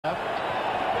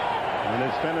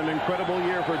It's been an incredible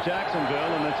year for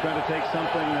Jacksonville, and it's going to take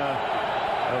something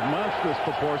of monstrous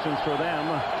proportions for them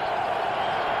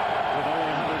with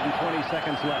only 120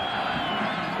 seconds left.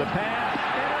 The pass,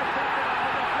 intercepted on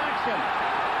the deflection.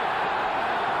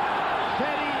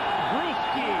 Tedy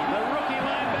Bruschi, the rookie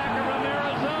linebacker from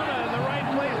Arizona, in the right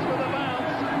place for the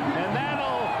bounce, and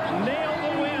that'll nail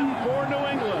the win for New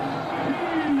England.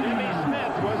 Jimmy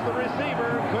Smith was the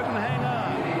receiver, couldn't hang on.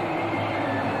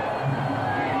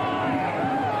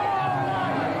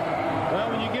 Well,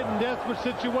 when you get in desperate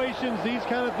situations, these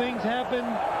kind of things happen.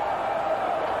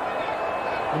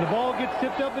 When the ball gets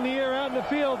tipped up in the air out in the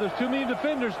field, there's too many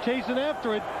defenders chasing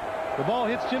after it. The ball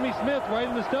hits Jimmy Smith right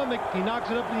in the stomach. He knocks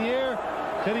it up in the air.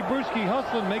 Tedy Bruschi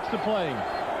hustling makes the play.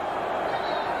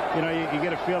 You know, you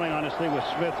get a feeling, honestly, with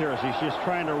Smith here as he's just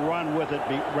trying to run with it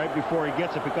right before he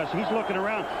gets it, because he's looking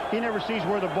around. He never sees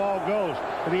where the ball goes.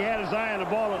 If he had his eye on the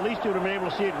ball, at least he would have been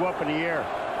able to see it go up in the air.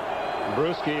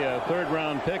 Bruschi, a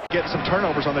third-round pick. Get some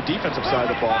turnovers on the defensive side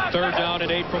of the ball. 3rd down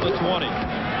and 8 from the 20.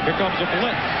 Here comes a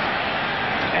blitz.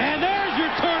 And there's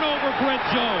your turnover, Brent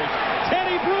Jones.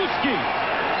 Tedy Bruschi.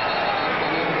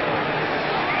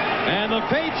 And the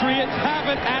Patriots have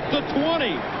it at the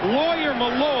 20. Lawyer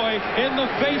Malloy in the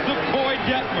face of Coy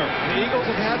Detmer. The Eagles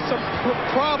have had some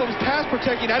problems pass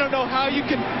protecting. I don't know how you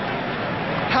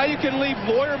can leave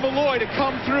Lawyer Malloy to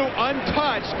come through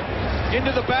untouched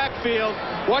into the backfield.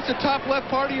 Watch the top left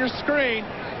part of your screen.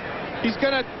 He's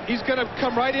gonna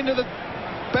come right into the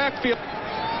backfield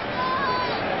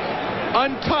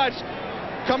untouched,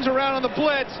 comes around on the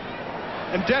blitz,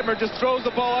 and Detmer just throws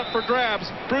the ball up for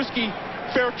grabs. Bruschi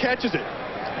fair catches it.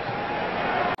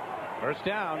 First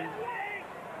down.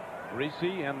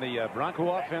 Bruschi and the Bronco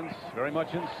offense very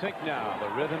much in sync now. The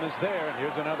rhythm is there, and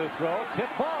here's another throw. Tip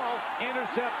ball,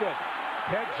 intercepted.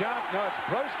 it's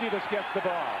Bruschi that gets the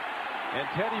ball. And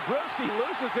Tedy Bruschi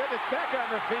loses it. It's back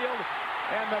on the field,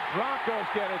 and the Broncos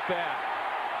get it back.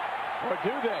 Or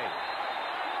do they?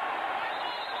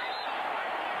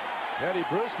 Tedy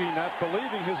Bruschi not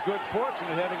believing his good fortune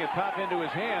and having it pop into his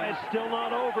hand. It's still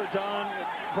not over, Don.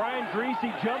 Brian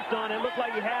Griese jumped on it. Looked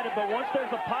like he had it, but once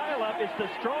there's a pileup, it's the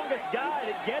strongest guy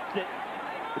that gets it.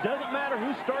 It doesn't matter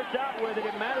who starts out with it.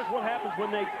 It matters what happens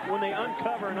when they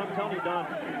uncover. And I'm telling you, Don,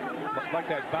 like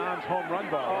that Bonds home run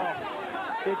ball.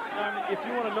 If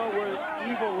you want to know where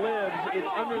evil lives, it's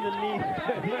underneath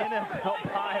the NFL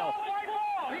pile.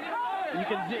 You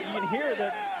can hear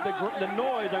the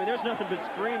noise. I mean, there's nothing but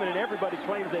screaming, and everybody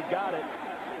claims they've got it.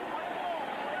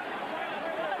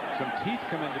 Some teeth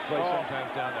come into play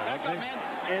sometimes down there, don't they?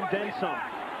 And then some.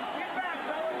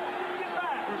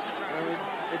 I mean,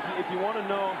 if you want to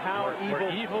know how where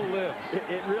evil lives,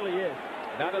 it really is.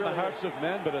 Not in the hearts of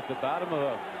men, but at the bottom of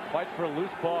a fight for a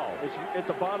loose ball. It's at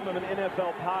the bottom of an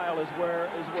NFL pile is where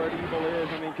evil is.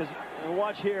 I mean, because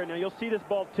watch here. Now you'll see this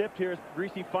ball tipped here as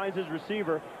Griese finds his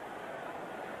receiver.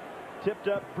 Tipped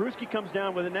up. Bruschi comes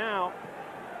down with it now.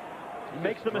 He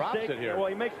makes the mistake. Well,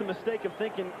 he makes the mistake of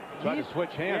thinking he's to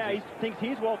switch hands. Yeah, he thinks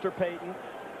he's Walter Payton.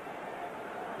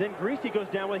 Then Griese goes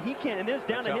down with it. He can't. And it's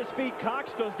down to his feet.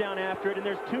 Cox goes down after it, and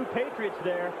there's two Patriots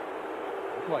there.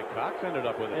 Looked like Cox ended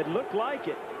up with it. It looked like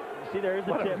it. See, there is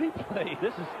a tip. Replay.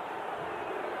 This is.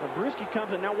 Bruschi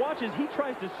comes in. Now watch as he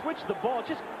tries to switch the ball.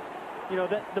 Just. You know,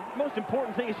 the most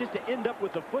important thing is just to end up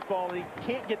with the football, and he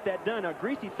can't get that done. Now,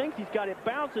 Griese thinks he's got it,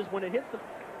 bounces when it hits the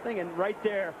thing, and right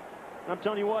there, I'm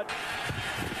telling you what.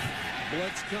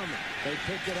 Blitz coming. They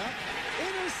pick it up.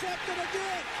 Intercepted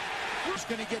again. He's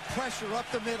going to get pressure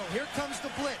up the middle. Here comes the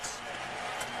blitz.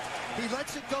 He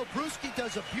lets it go. Bruschi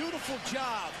does a beautiful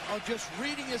job of just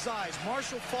reading his eyes.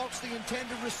 Marshall Faulk's the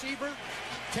intended receiver.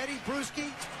 Tedy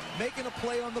Bruschi making a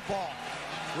play on the ball.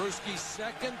 Bruschi's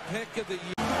second pick of the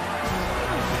year.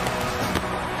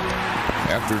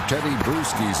 After Tedy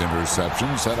Bruschi's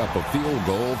interception set up a field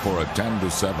goal for a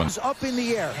 10-7. Up in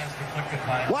the air.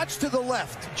 Watch to the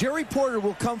left. Jerry Porter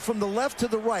will come from the left to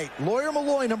the right. Lawyer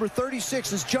Malloy, number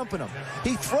 36, is jumping him.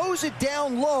 He throws it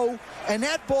down low, and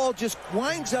that ball just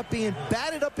winds up being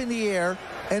batted up in the air,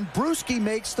 and Bruschi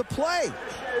makes the play.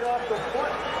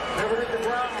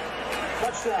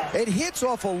 It hits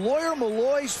off of Lawyer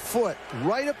Malloy's foot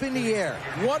right up in the air.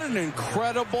 What an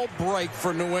incredible break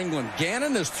for New England.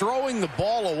 Gannon is throwing the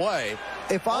ball away,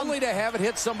 only to have it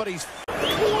hit somebody's.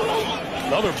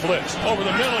 Another blitz over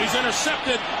the middle. He's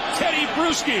intercepted. Tedy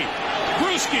Bruschi.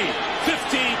 Bruschi,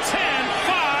 15, 10,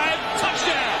 5,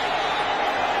 touchdown.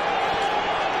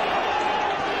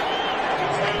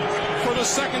 For the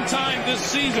second time this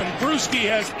season, Bruschi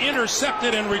has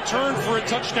intercepted and returned for a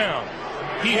touchdown.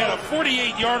 He had a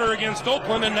 48-yarder against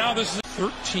Oakland, and now this is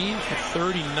 13 for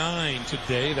 39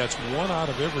 today. That's 1 out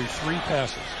of every 3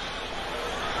 passes.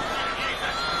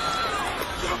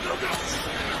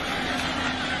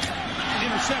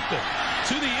 Intercepted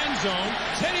to the end zone.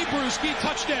 Tedy Bruschi,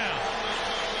 touchdown.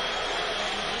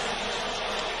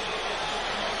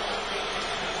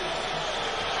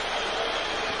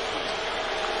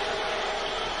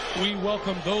 We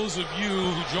welcome those of you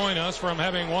who join us from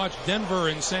having watched Denver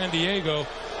and San Diego,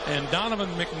 and Donovan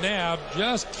McNabb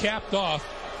just capped off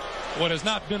what has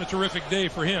not been a terrific day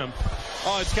for him.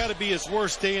 Oh, it's got to be his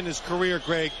worst day in his career,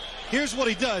 Greg. Here's what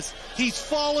he does. He's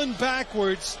fallen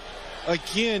backwards.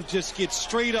 Again, just gets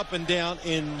straight up and down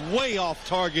and way off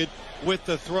target with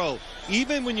the throw.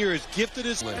 Even when you're as gifted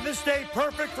as... And this day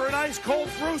perfect for an ice-cold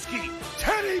Bruschi.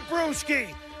 Tedy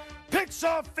Bruschi picks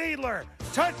off Fiedler.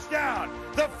 Touchdown.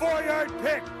 The 4-yard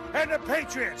pick. And the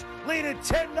Patriots lead it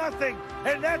 10-0.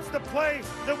 And that's the play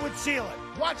that would seal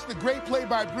it. Watch the great play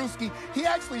by Bruschi. He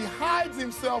actually hides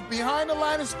himself behind the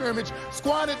line of scrimmage,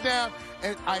 squatted down,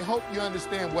 and I hope you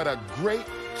understand what a great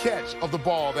catch of the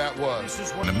ball that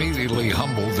was. Immediately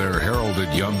humbled their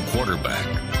heralded young quarterback.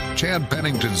 Chad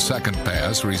Pennington's second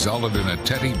pass resulted in a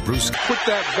Tedy Bruschi. Put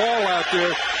that ball out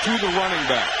there to the running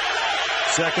back.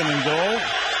 Second and goal.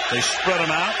 They spread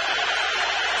them out.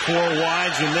 4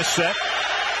 wides in this set.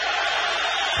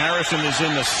 Harrison is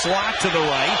in the slot to the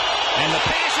right. And the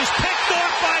pass is picked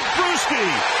off by Bruschi.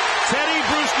 Tedy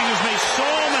Bruschi has made so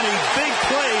many big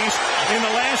plays in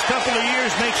the last couple of years,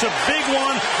 makes a big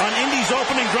one on Indy's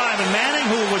opening drive. And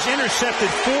Manning, who was intercepted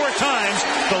 4 times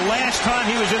the last time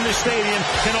he was in this stadium,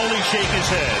 can only shake his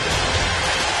head.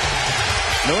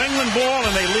 New England ball,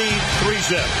 and they lead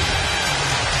 3-0.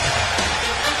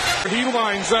 He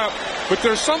lines up, but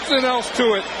there's something else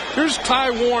to it. Here's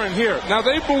Ty Warren here. Now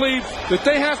they believe that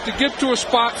they have to get to a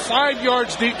spot 5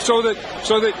 yards deep so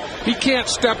that he can't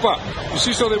step up. You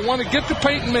see, so they want to get to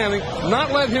Peyton Manning,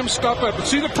 not let him step up. But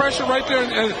see the pressure right there,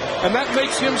 and that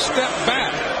makes him step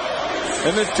back.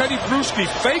 And then Tedy Bruschi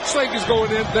fakes like he's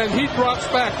going in, then he drops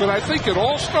back. But I think it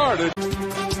all started.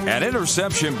 An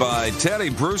interception by Tedy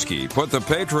Bruschi put the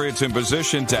Patriots in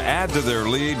position to add to their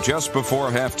lead just before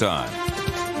halftime.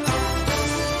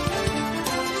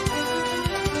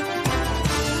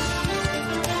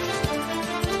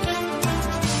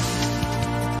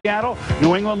 Seattle,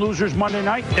 New England losers Monday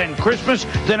night, then Christmas,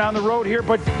 then on the road here.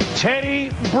 But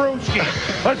Tedy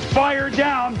Bruschi, let's fire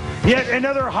down yet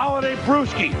another holiday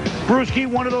Bruschi. Bruschi,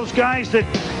 one of those guys that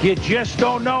you just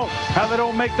don't know how they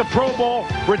don't make the Pro Bowl.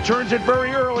 Returns it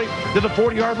very early to the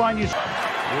 40-yard line.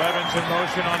 Levens in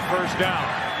motion on first down.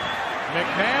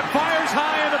 McNabb fires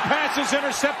high, and the pass is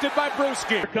intercepted by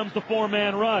Bruschi. Here comes the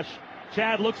 4-man rush.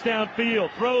 Chad looks downfield,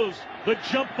 throws the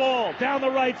jump ball down the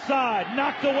right side,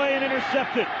 knocked away and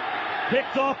intercepted.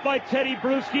 Picked off by Tedy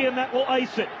Bruschi, and that will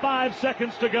ice it. 5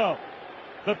 seconds to go.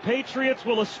 The Patriots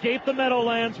will escape the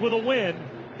Meadowlands with a win.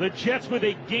 The Jets with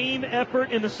a game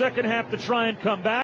effort in the second half to try and come back.